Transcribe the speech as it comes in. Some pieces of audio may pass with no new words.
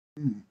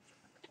Here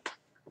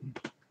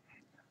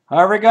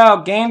we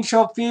go. Game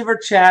show fever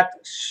chat.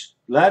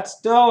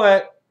 Let's do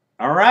it.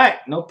 All right.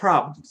 No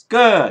problems.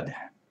 Good.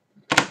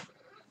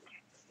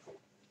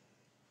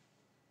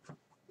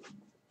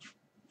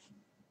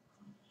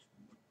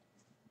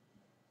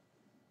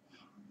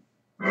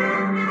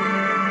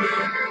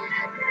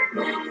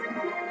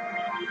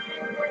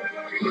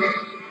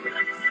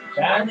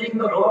 Banning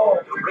the ball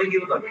to bring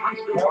you the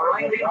constant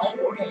variety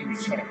of game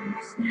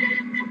shows.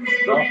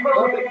 The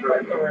perfect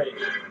victory.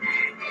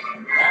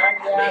 And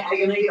the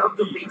agony of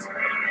defeat.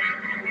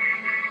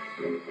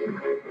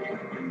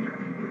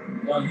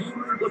 The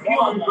human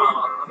drama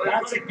of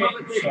athletic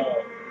competition.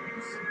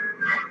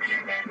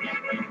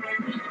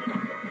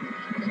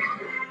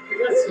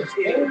 This is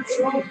Game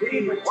Show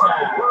Fever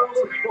Chat.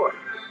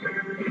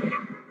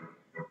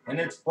 And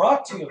it's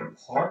brought to you in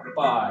part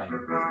by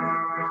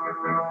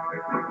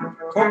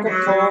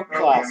Coca-Cola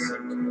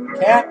Classic.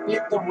 Can't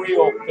beat the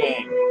real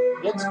thing.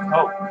 It's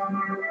Coke.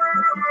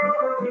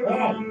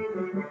 And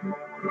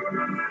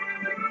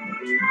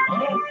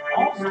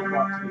also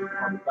brought to you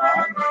in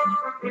part by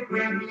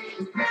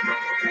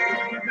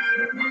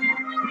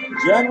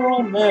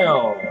General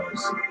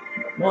Mills.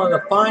 One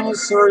of the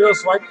finest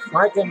cereals like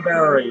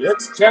Frankenberry.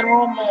 It's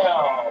General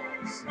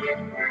Mills.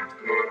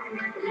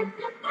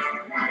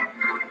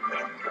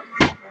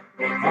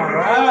 All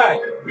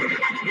right.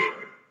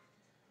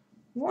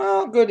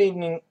 Well, good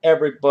evening,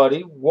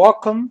 everybody.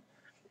 Welcome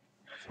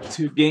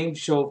to Game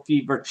Show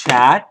Fever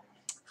Chat.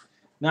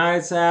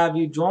 Nice to have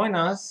you join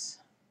us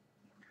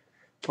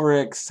for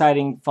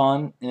exciting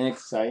fun and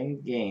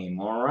exciting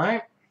game. All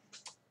right.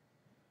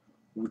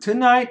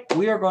 Tonight,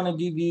 we are going to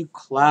give you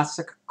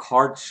Classic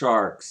Card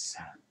Sharks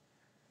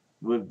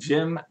with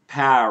Jim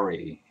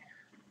Parry.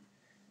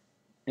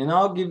 And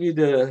I'll give you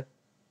the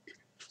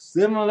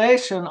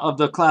simulation of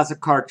the Classic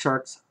Card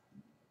Sharks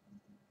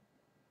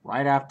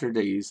right after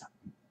these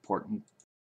important